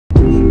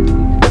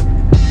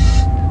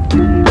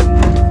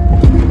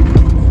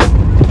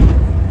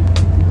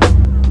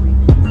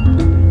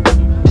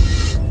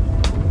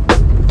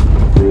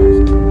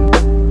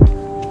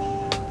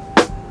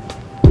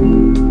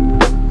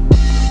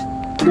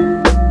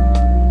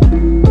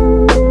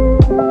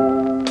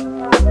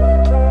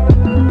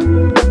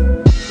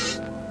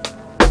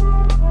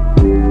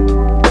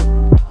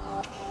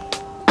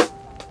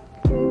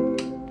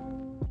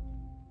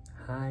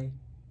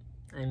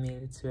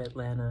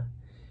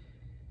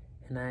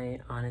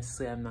And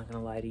I'm not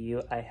gonna lie to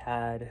you, I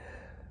had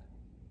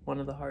one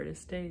of the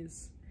hardest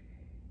days.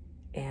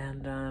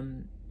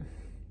 And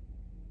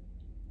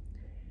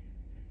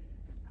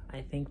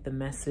I think the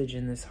message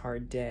in this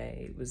hard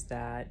day was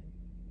that,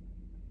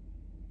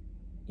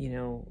 you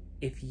know,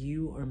 if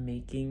you are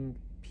making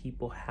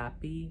people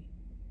happy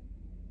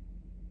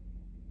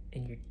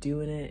and you're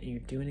doing it and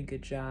you're doing a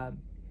good job,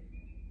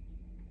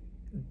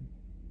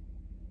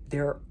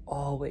 there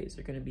always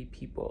are going to be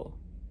people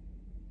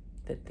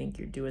that think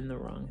you're doing the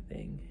wrong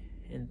thing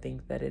and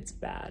think that it's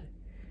bad.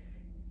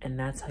 And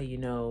that's how you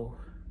know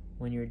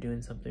when you're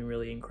doing something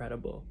really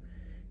incredible.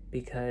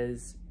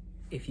 Because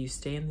if you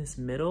stay in this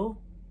middle,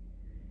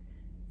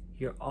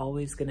 you're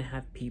always going to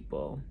have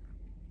people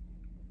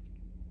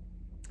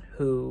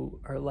who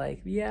are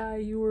like, yeah,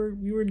 you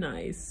were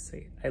nice.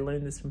 I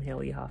learned this from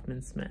Haley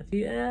Hoffman Smith.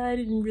 Yeah, I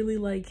didn't really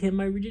like him.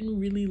 I didn't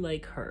really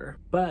like her.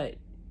 But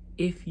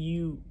if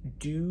you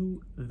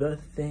do the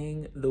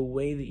thing the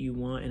way that you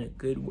want in a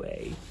good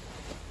way,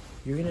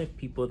 you're gonna have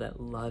people that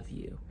love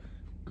you.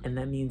 And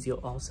that means you'll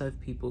also have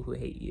people who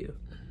hate you.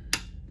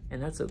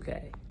 And that's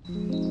okay.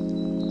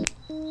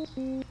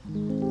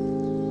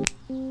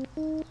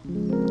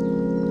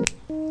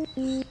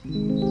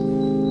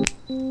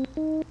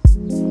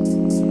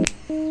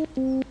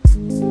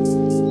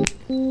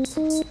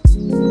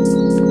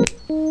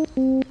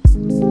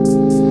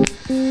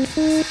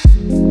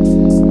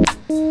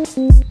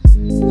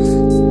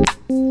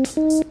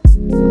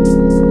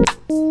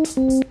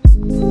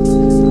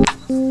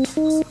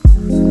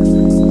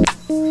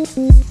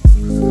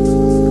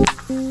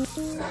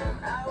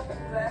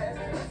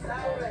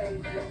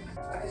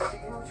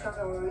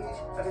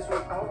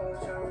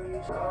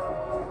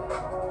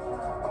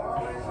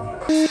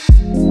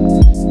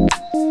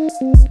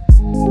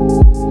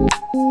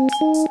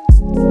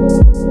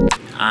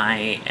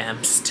 I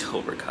am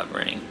still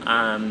recovering.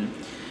 I'm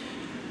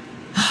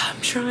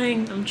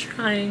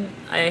trying.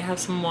 I have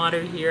some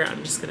water here.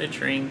 I'm just gonna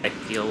drink. I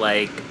feel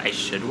like I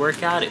should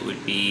work out. It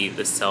would be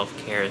the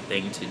self-care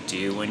thing to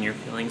do when you're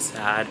feeling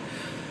sad,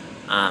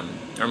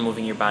 or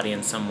moving your body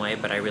in some way,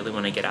 but I really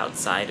want to get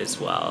outside as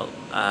well.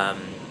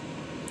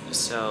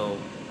 So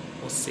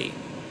we'll see.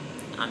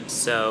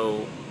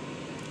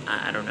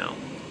 I don't know.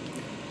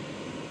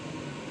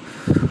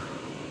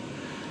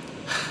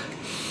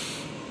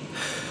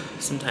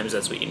 Sometimes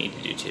that's what you need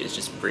to do too, is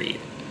just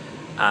breathe.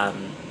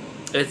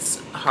 It's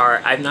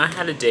hard. I've not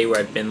had a day where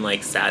I've been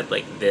like sad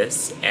like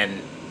this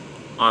and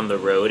on the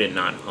road and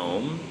not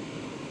home.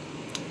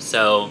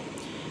 So,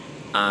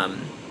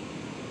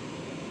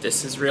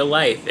 this is real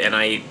life, and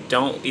I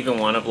don't even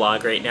want to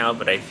vlog right now,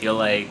 but I feel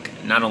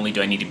like not only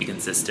do I need to be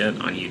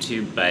consistent on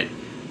YouTube, but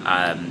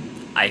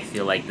I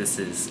feel like this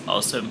is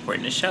also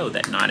important to show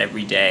that not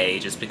every day,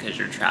 just because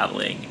you're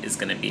traveling, is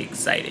going to be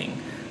exciting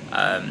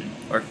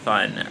or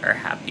fun or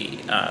happy.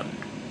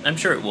 I'm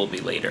sure it will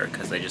be later,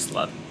 because I just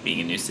love being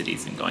in new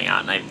cities and going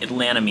out, and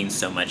Atlanta means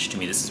so much to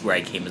me. This is where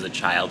I came as a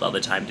child all the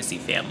time to see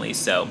family,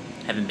 so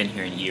I haven't been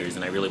here in years,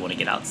 and I really want to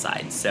get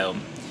outside. So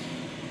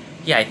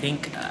yeah, I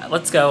think,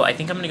 let's go. I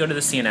think I'm going to go to the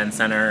CNN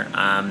Center.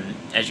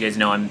 As you guys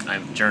know, I'm a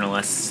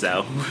journalist,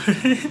 so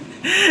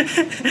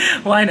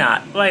why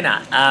not? Why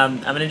not?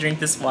 I'm going to drink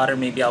this water,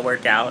 maybe I'll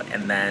work out,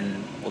 and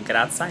then we'll get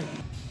outside.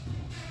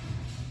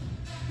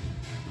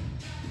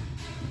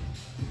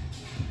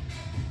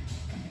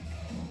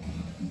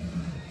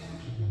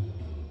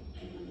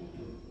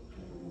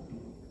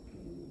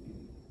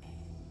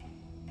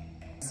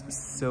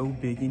 So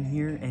big in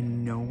here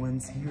and no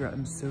one's here.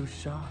 I'm so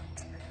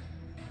shocked.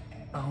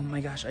 Oh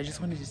my gosh, I just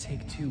wanted to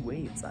take 2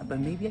 weights, but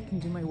maybe I can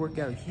do my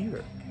workout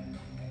here.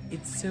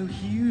 It's so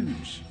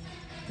huge.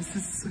 This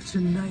is such a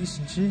nice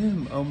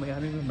gym. Oh my god, I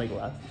don't even have my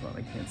glasses on,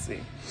 I can't see.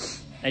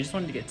 I just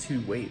wanted to get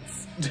 2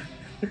 weights.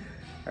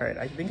 All right,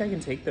 I think I can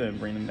take them and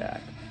bring them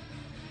back.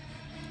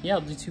 Yeah,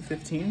 I'll do 2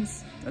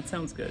 15s. That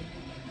sounds good.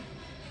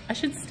 I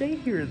should stay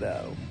here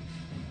though.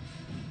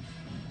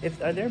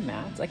 Are there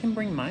mats? I can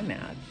bring my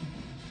mat.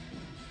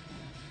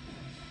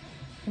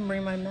 I can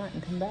bring my mat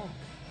and come back.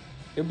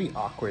 It would be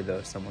awkward though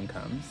if someone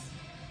comes.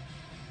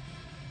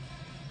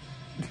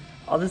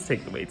 I'll just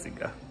take the weights and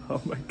go. Oh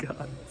my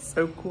god, it's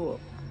so cool.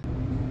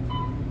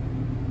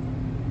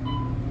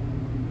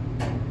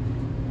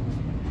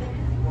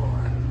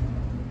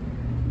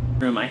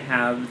 I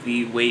have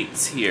the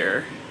weights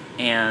here,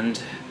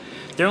 and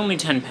they're only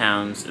 10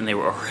 pounds, and they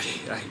were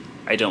already,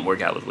 I don't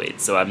work out with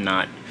weights, so I'm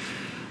not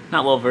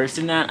well versed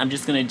in that. I'm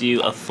just gonna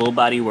do a full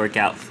body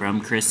workout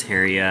from Chris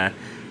Heria,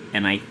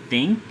 and I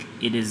think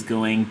it is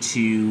going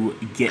to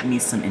get me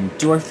some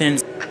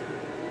endorphins.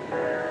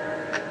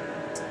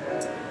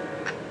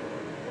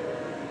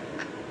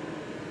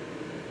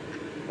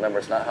 Remember,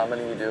 it's not how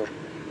many you do,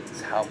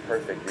 it's how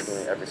perfect you're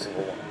doing every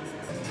single one.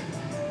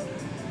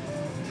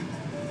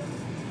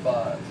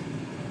 5,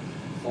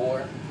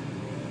 4,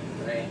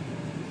 3,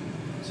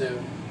 2,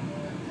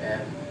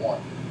 and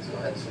 1. Let's go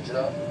ahead and switch it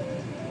up.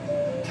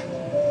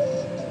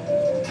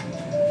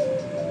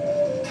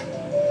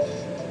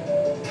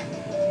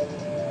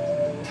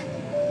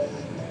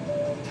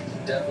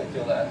 Definitely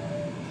feel that.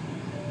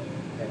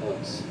 your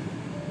glutes.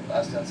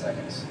 Last 10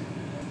 seconds.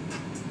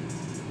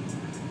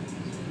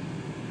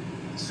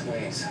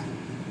 Squeeze.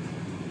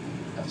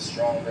 Have a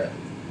strong grip.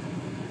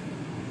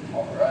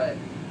 Alright.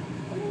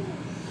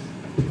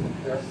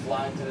 You're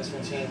flying through this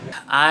routine.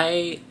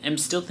 I am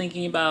still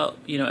thinking about,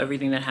 you know,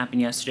 everything that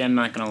happened yesterday. I'm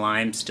not gonna lie,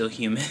 I'm still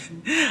human.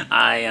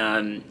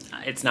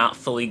 It's not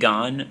fully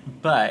gone,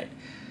 but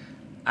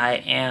I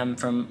am,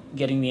 from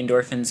getting the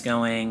endorphins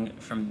going,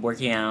 from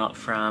working out,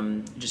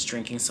 from just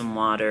drinking some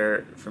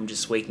water, from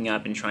just waking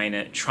up and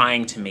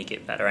trying to make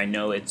it better. I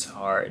know it's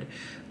hard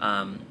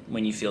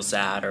when you feel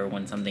sad or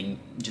when something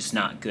just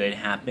not good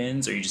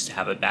happens or you just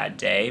have a bad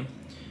day.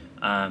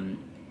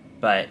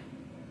 But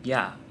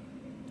yeah,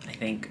 I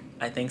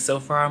think so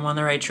far I'm on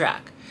the right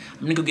track.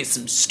 I'm gonna go get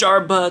some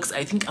Starbucks.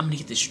 I think I'm gonna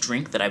get this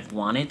drink that I've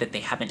wanted that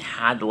they haven't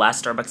had. The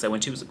last Starbucks I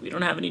went to was like, we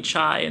don't have any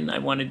chai, and I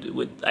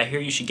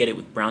hear you should get it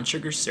with brown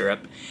sugar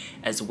syrup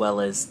as well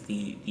as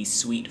the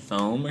sweet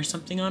foam or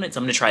something on it. So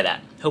I'm gonna try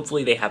that.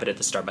 Hopefully they have it at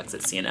the Starbucks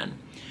at CNN.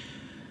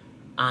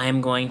 I'm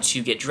going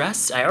to get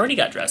dressed. I already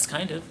got dressed,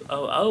 kind of.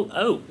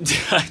 Oh.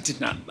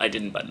 I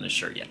didn't button the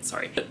shirt yet,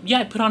 sorry. But yeah,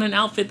 I put on an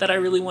outfit that I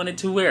really wanted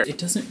to wear. It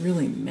doesn't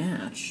really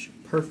match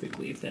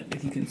perfectly, if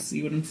you can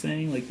see what I'm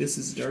saying. Like, this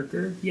is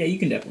darker. Yeah, you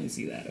can definitely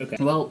see that. Okay.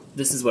 Well,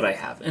 this is what I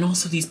have. And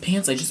also these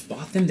pants, I just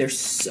bought them. They're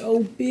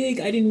so big.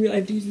 I didn't realize I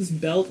have to use this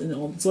belt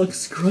and it's like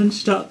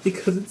scrunched up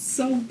because it's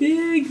so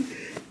big.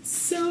 It's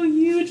so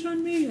huge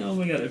on me. Oh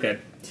my god, okay.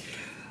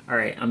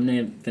 Alright, I'm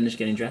gonna finish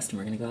getting dressed and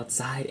we're gonna go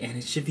outside and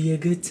it should be a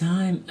good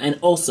time. And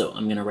also,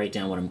 I'm gonna write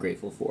down what I'm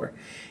grateful for.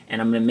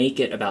 And I'm gonna make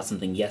it about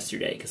something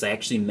yesterday, because I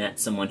actually met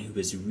someone who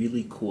was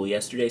really cool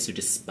yesterday, so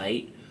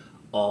despite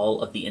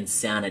all of the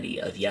insanity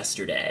of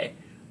yesterday,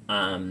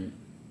 I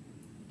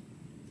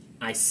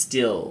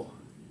still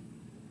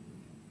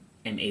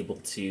am able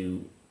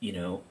to, you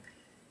know,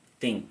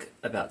 think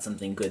about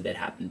something good that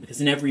happened, because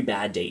in every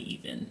bad day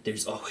even,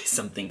 there's always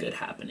something good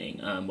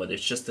happening, whether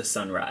it's just the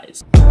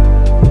sunrise.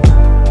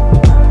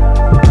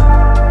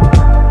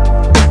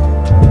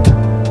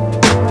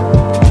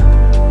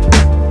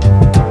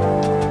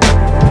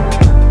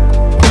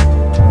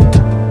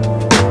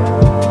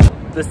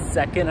 The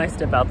second I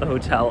step out the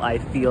hotel, I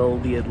feel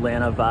the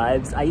Atlanta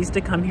vibes. I used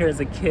to come here as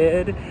a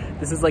kid.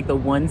 This is like the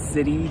one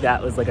city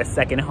that was like a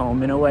second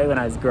home in a way when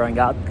I was growing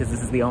up, because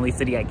this is the only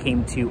city I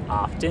came to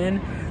often,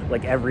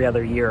 like every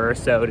other year or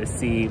so, to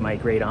see my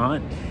great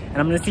aunt. And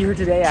I'm gonna see her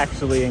today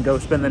actually and go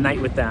spend the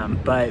night with them.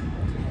 But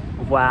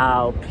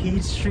wow,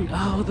 Peachtree,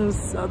 oh, those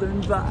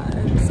southern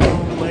vibes.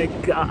 Oh my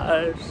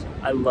gosh.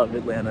 I love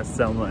Atlanta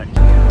so much.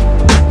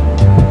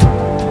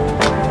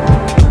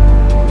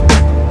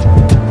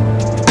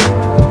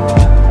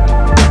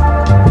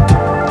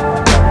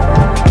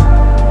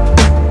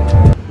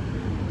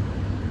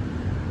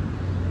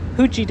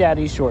 Hoochie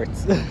Daddy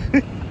shorts.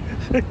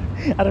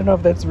 I don't know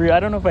if that's real.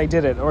 I don't know if I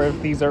did it or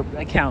if these are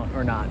count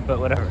or not, but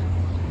whatever.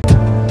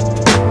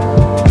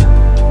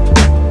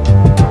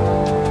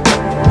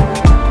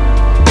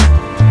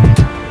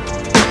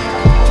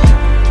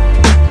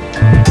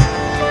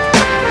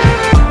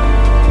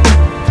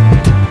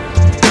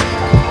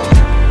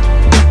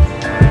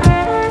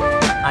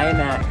 I am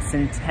at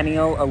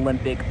Centennial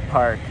Olympic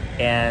Park,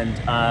 and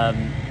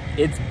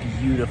it's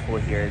beautiful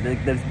here.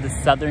 The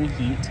southern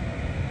heat.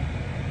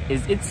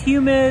 It's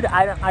humid.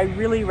 I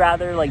really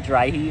rather like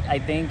dry heat, I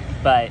think,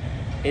 but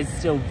it's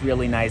still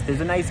really nice.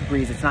 There's a nice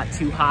breeze. It's not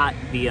too hot.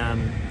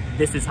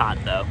 This is hot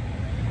though.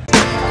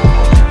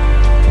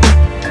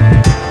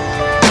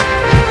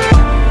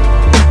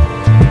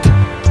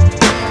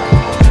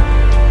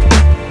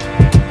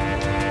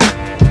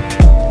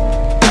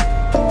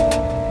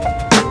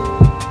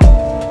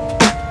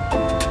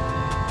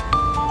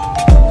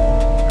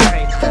 All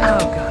right. Oh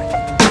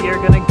god. We are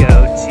gonna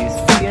go to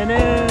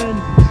CNN.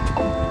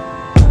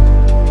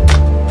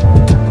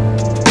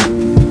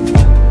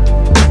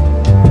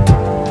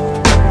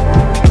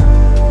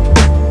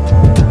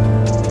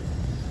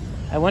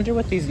 I wonder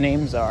what these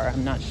names are.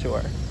 I'm not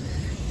sure.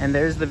 And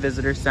there's the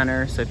visitor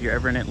center, so if you're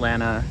ever in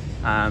Atlanta,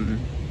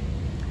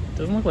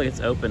 doesn't look like it's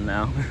open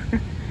though.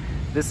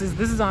 This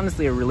is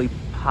honestly a really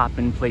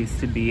poppin' place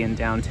to be in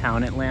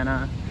downtown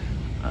Atlanta.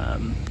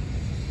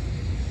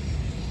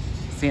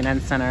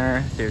 CNN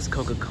Center, there's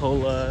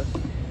Coca-Cola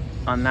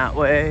on that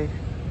way,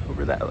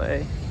 over that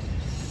way.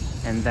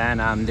 And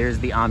then there's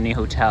the Omni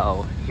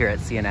Hotel here at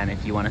CNN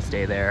if you want to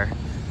stay there.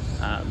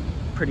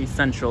 Pretty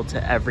central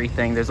to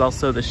everything. There's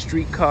also the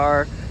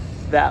streetcar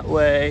that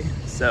way.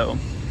 So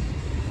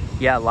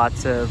yeah,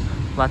 lots of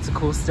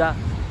cool stuff.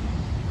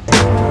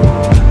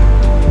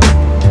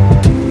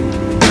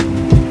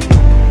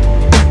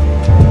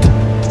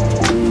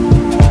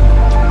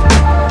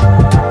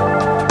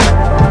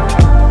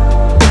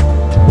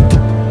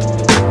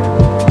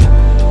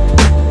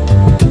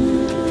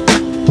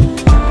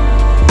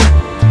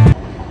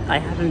 I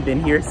haven't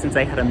been here since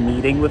I had a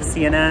meeting with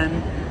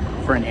CNN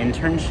for an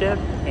internship,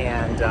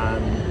 and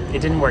it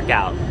didn't work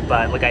out.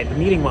 But like the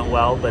meeting went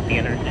well, but the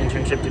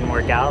internship didn't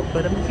work out.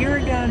 But I'm here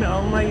again.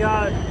 Oh my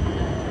god.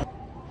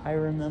 Hi I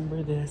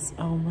remember this.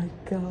 Oh my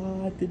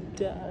God, the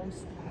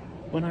dust.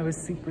 When I was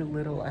super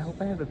little. I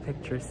hope I have a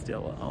picture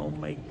still. Oh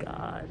my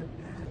God.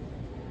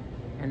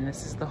 And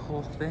this is the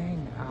whole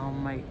thing. Oh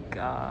my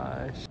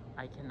gosh.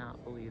 I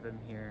cannot believe I'm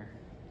here.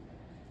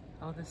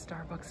 Oh, the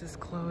Starbucks is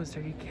closed.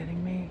 Are you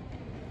kidding me?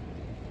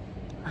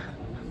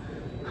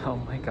 Oh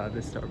my God, the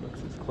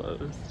Starbucks is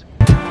closed.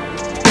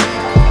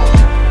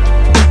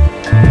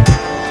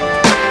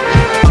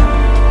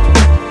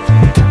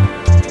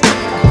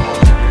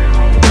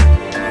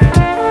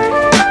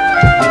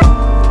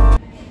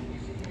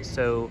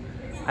 So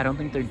I don't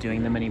think they're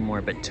doing them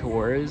anymore, but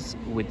tours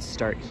would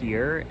start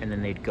here and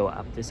then they'd go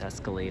up this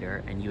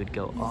escalator and you would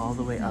go all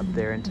the way up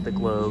there into the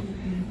globe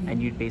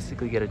and you'd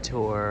basically get a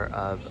tour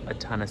of a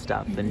ton of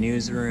stuff. The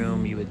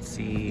newsroom, you would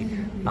see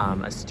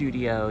a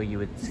studio, you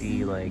would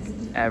see like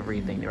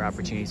everything. There were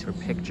opportunities for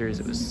pictures.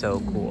 It was so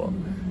cool.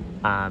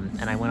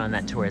 And I went on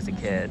that tour as a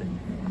kid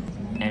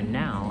and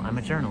now I'm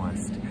a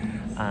journalist.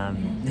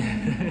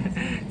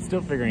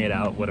 Still figuring it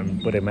out what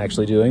I'm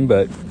actually doing,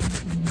 but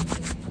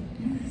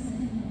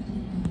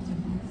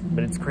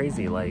it's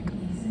crazy, like,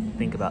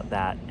 think about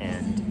that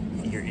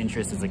and your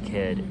interest as a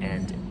kid,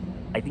 and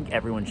I think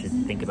everyone should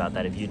think about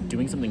that. If you're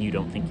doing something you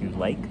don't think you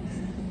like,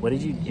 what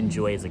did you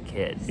enjoy as a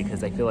kid?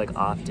 Because I feel like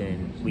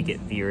often we get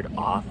veered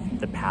off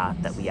the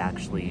path that we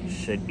actually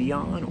should be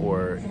on,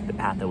 or the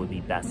path that would be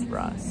best for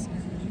us.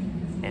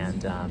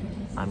 And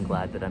I'm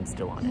glad that I'm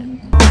still on it.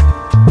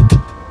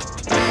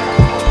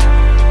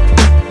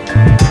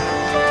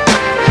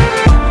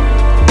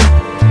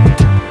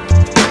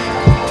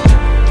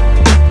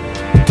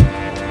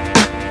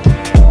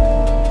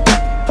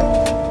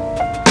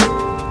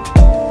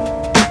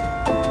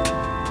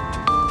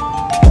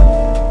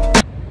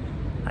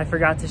 I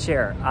forgot to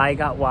share. I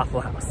got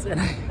Waffle House and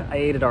I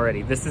ate it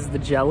already. This is the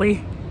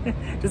jelly.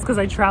 Just because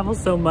I travel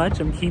so much,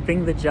 I'm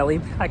keeping the jelly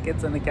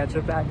packets and the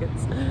ketchup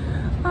packets.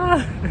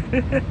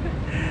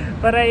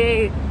 But I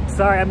ate.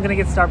 Sorry, I'm gonna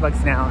get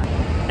Starbucks now.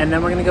 And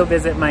then we're gonna go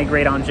visit my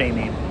great aunt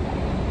Jamie.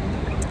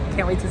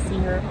 Can't wait to see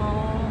her.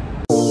 Aww.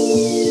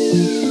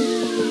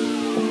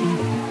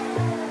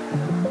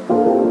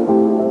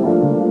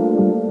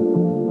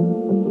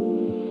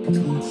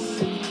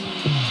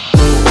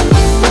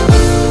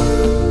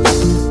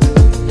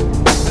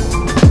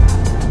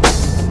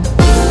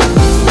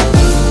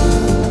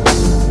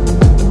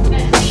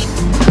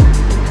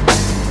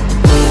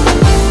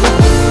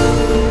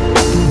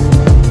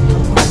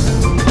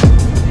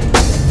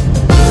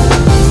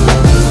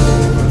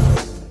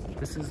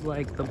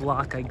 Like the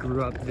block I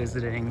grew up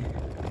visiting,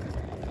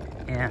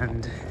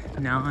 and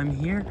now I'm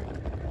here,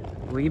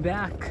 way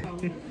back.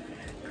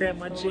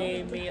 Grandma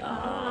Jamie,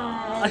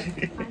 How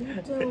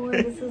you doing?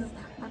 This is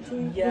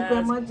Auntie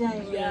Grandma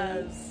Jamie.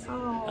 Yes.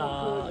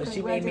 Oh,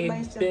 she made me a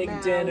congratulations, big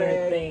Malick.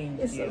 dinner. Thank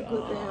it's you. It's so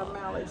good to have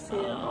Malick here.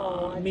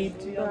 Oh, me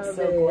too. I'm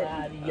so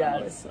glad.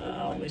 Yes.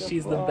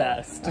 She's the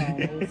best. Oh,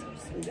 so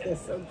sweet.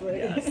 That's so great.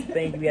 Yes.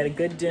 Thank you. We had a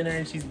good dinner,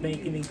 and she's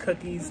making me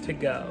cookies to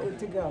go. Good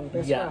to go.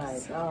 That's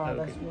yes. right. Oh, okay.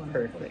 That's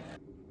wonderful. Perfect.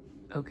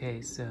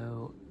 Okay,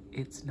 so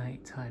it's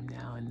nighttime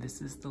now, and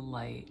this is the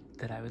light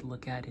that I would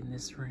look at in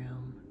this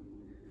room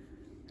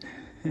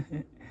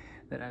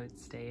that I would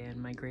stay in.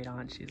 My great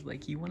aunt, she's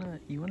like, you wanna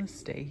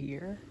stay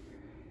here?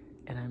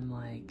 And I'm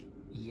like,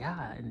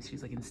 yeah. And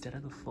she's like, instead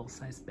of the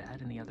full-size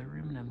bed in the other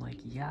room? And I'm like,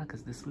 yeah,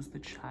 because this was the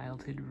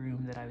childhood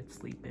room that I would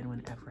sleep in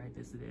whenever I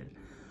visited.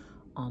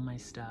 All my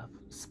stuff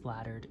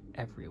splattered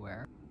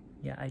everywhere.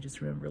 Yeah, I just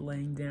remember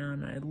laying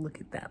down and I'd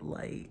look at that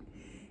light,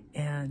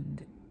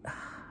 and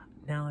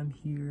now I'm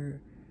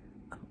here,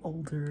 I'm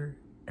older,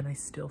 and I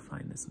still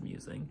find this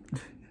amusing.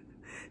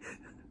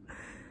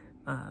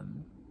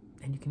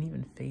 And you can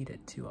even fade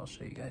it too. I'll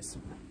show you guys.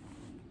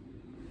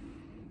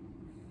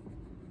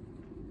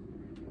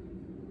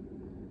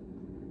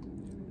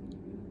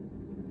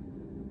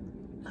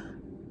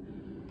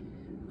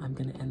 I'm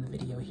gonna end the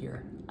video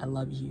here. I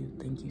love you.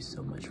 Thank you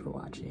so much for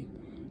watching,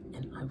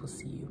 and I will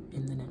see you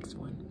in the next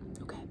one,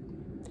 okay?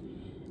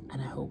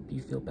 And I hope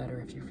you feel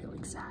better if you're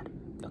feeling sad,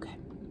 okay?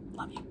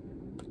 Love you.